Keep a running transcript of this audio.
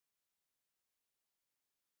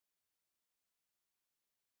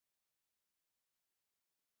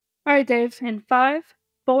All right, Dave. In 5,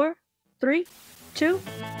 4, 3, 2.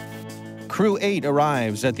 Crew 8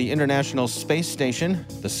 arrives at the International Space Station.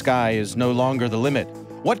 The sky is no longer the limit.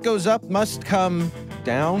 What goes up must come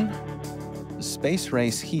down. The space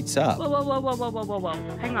race heats up. Whoa.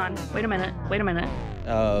 Hang on. Wait a minute.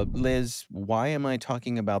 Liz, why am I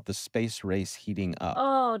talking about the space race heating up?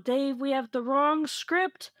 Oh, Dave, we have the wrong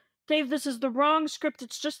script. Dave, this is the wrong script.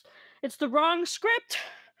 It's the wrong script.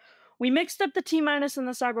 We mixed up the T-minus and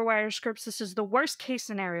the CyberWire scripts. This is the worst case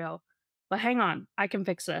scenario. But hang on, I can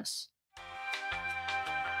fix this.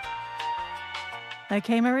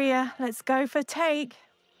 Okay, Maria, let's go for take.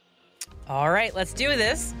 All right, let's do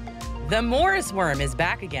this. The Morris worm is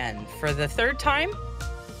back again for the third time.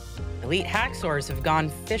 Elite hacksaws have gone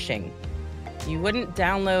fishing. You wouldn't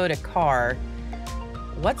download a car.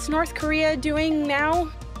 What's North Korea doing now?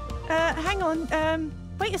 Hang on.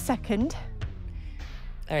 Wait a second.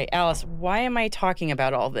 All right, Alice, why am I talking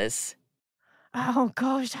about all this? Oh,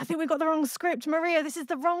 gosh, I think we got the wrong script. Maria, this is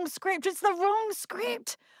the wrong script. It's the wrong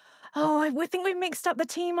script. Oh, I think we mixed up the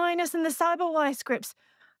T-minus and the CyberWire scripts.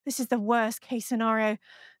 This is the worst case scenario.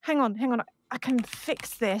 Hang on. I can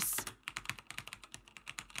fix this.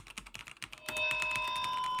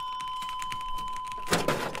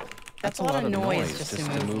 That's a lot of noise just to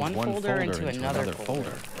move one folder into another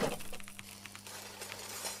folder.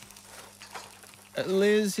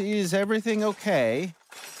 Liz, is everything okay?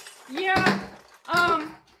 Yeah.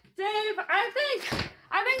 Dave, I think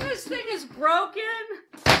this thing is broken.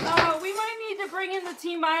 We might need to bring in the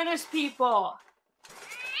T-minus people.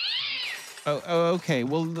 Oh, okay.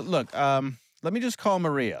 Well, look, let me just call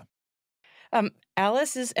Maria.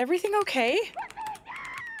 Alice, is everything okay?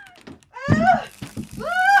 I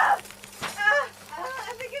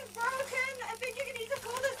think it's broken. I think you need to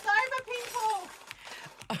call the cyber people.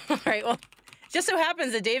 All right, well, just so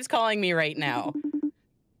happens that Dave's calling me right now.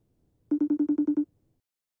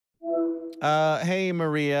 Hey,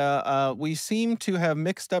 Maria, we seem to have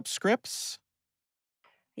mixed up scripts.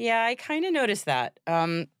 Yeah, I kind of noticed that.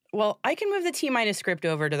 Well, I can move the T-minus script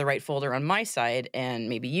over to the right folder on my side, and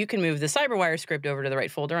maybe you can move the CyberWire script over to the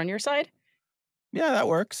right folder on your side. Yeah, that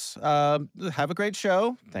works. Have a great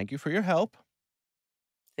show. Thank you for your help.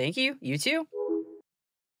 Thank you. You too.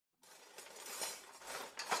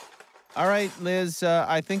 All right, Liz,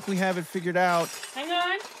 I think we have it figured out. Hang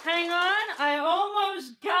on. I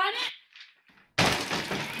almost got it.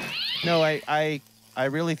 No, I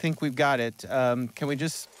really think we've got it. Can we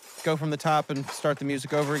just go from the top and start the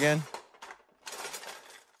music over again?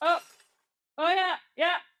 Oh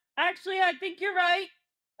yeah. Actually, I think you're right.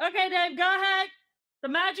 Okay, Dave, go ahead. The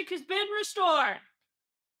magic has been restored.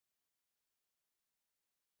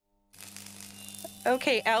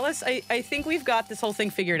 Okay, Alice, I think we've got this whole thing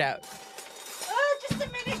figured out. Oh, just a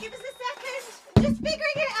minute. Give us a second. Just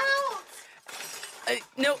figuring it out.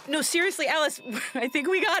 No, seriously, Alice, I think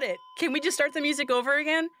we got it. Can we just start the music over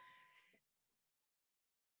again?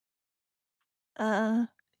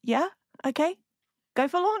 Yeah, okay. Go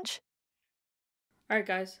for launch. All right,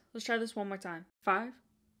 guys, let's try this one more time. 5,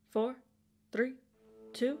 4, 3,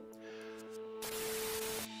 2.